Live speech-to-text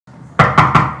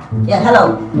Yeah,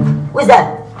 hello. Who is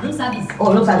that? Room service.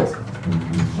 Oh, room service.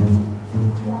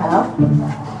 Hello?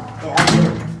 Yeah,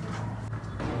 absolutely.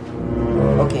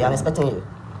 Okay, I'm expecting you.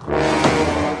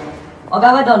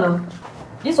 Okay, well done. No.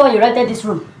 This one you rented this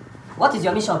room. What is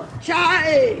your mission?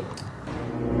 Chai!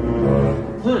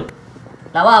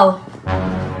 Now wow.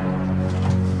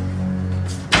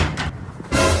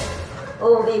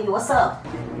 Oh, baby, what's up?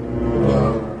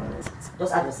 Yeah.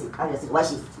 Just have your seat. Why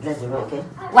she dressed the room, okay?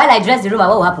 While I dress the room, what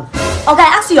will happen? Okay,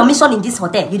 I asked you your mission in this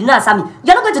hotel. You did not answer me.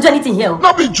 You're not going to do anything here.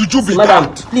 Not be juju be Madam,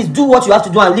 that. please do what you have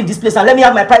to do and leave this place and let me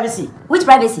have my privacy. Which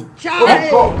privacy? Chai!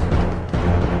 Oh, God.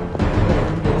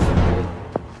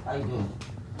 How you doing?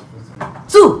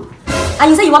 2. And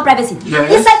you say you want privacy.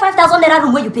 Yes. Inside 5,000 naira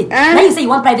room where you pay. Then you say you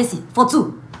want privacy for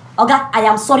 2. Okay, I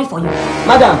am sorry for you.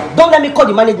 Madam, don't let me call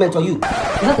the management on you.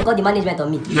 You have to call the management on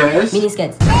me. Yes.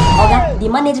 Miniskirt. Okay, the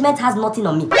management has nothing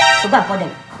on me. So go and call them.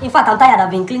 In fact, I'm tired.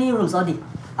 I've been cleaning rooms all day.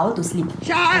 I want to sleep.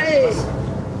 Chai!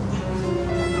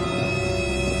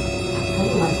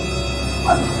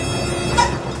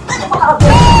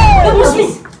 You push me!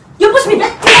 You push me! You push me!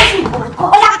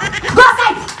 Oh yeah! Go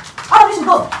outside! All of you should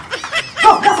go! Go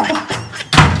outside!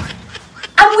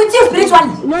 I'm with you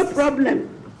spiritually! No problem.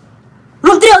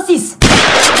 Room 306!